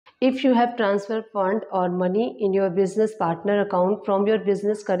if you have transferred fund or money in your business partner account from your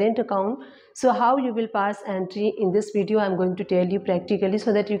business current account, so how you will pass entry in this video I'm going to tell you practically,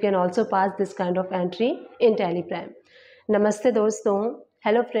 so that you can also pass this kind of entry in TelePrime. Namaste doston.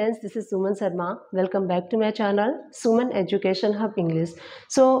 Hello friends, this is Suman Sharma. Welcome back to my channel Suman Education Hub English.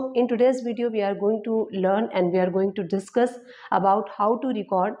 So in today's video we are going to learn and we are going to discuss about how to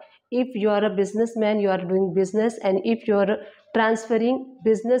record if you are a businessman, you are doing business, and if you are transferring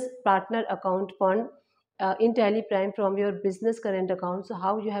business partner account fund in TelePrime from your business current account. So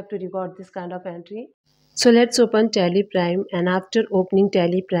how you have to record this kind of entry. So let's open TelePrime, and after opening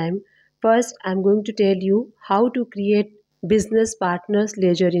TelePrime, first I'm going to tell you how to create business partners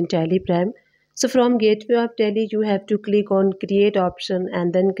ledger in TelePrime. So from gateway of Tele you have to click on create option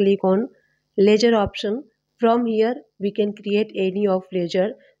and then click on ledger option. From here we can create any of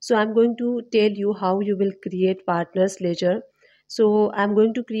ledger. So I'm going to tell you how you will create partners ledger. So I'm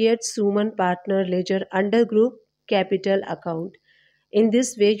going to create Suman partner ledger under group capital account. In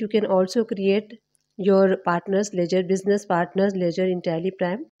this way you can also create your partners ledger, business partners ledger in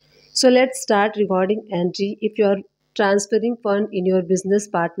TelePrime. So let's start recording entry. If you are transferring fund in your business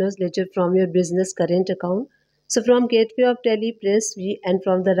partners ledger from your business current account, so from gateway of Tele press V, and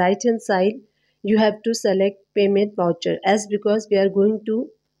from the right hand side you have to select payment voucher, as because we are going to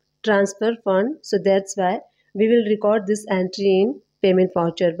transfer fund, so that's why we will record this entry in payment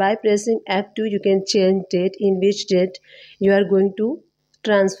voucher. By pressing F2 you can change date, in which date you are going to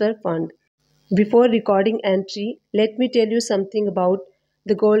transfer fund. Before recording entry, let me tell you something about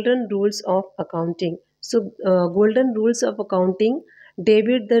the golden rules of accounting. So, golden rules of accounting: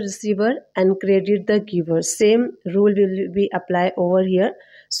 debit the receiver and credit the giver. Same rule will be applied over here.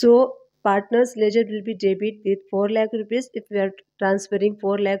 So, partners ledger will be debit with 4 lakh rupees if we are transferring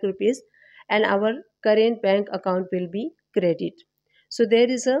 4 lakh rupees, and our current bank account will be credit. So, there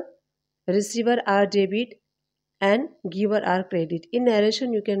is a receiver are debit and giver are credit. In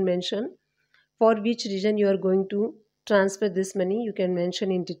narration, you can mention for which reason you are going to transfer this money, you can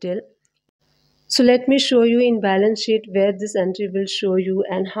mention in detail. So let me show you in balance sheet where this entry will show you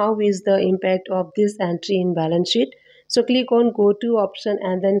and how is the impact of this entry in balance sheet. So click on go to option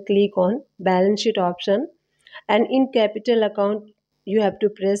and then click on balance sheet option, and in capital account you have to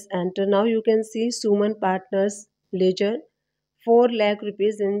press enter. Now you can see Suman partners ledger 4 lakh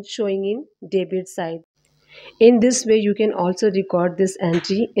rupees in showing in debit side. In this way, you can also record this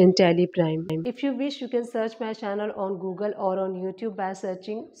entry in TelePrime. If you wish, you can search my channel on Google or on YouTube by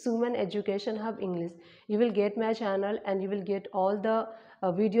searching Suman Education Hub English. You will get my channel and you will get all the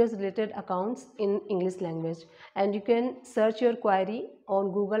videos related accounts in English language. And you can search your query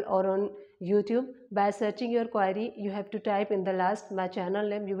on Google or on YouTube. By searching your query, you have to type in the last my channel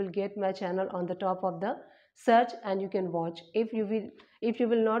name. You will get my channel on the top of the search and you can watch. If you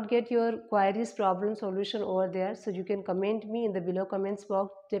will not get your queries problem solution over there, so you can comment me in the below comments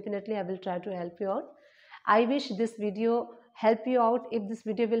box. Definitely I will try to help you out. I wish this video help you out. If this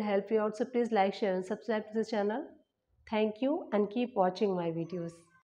video will help you out, so please like, share and subscribe to the channel. Thank you and keep watching my videos.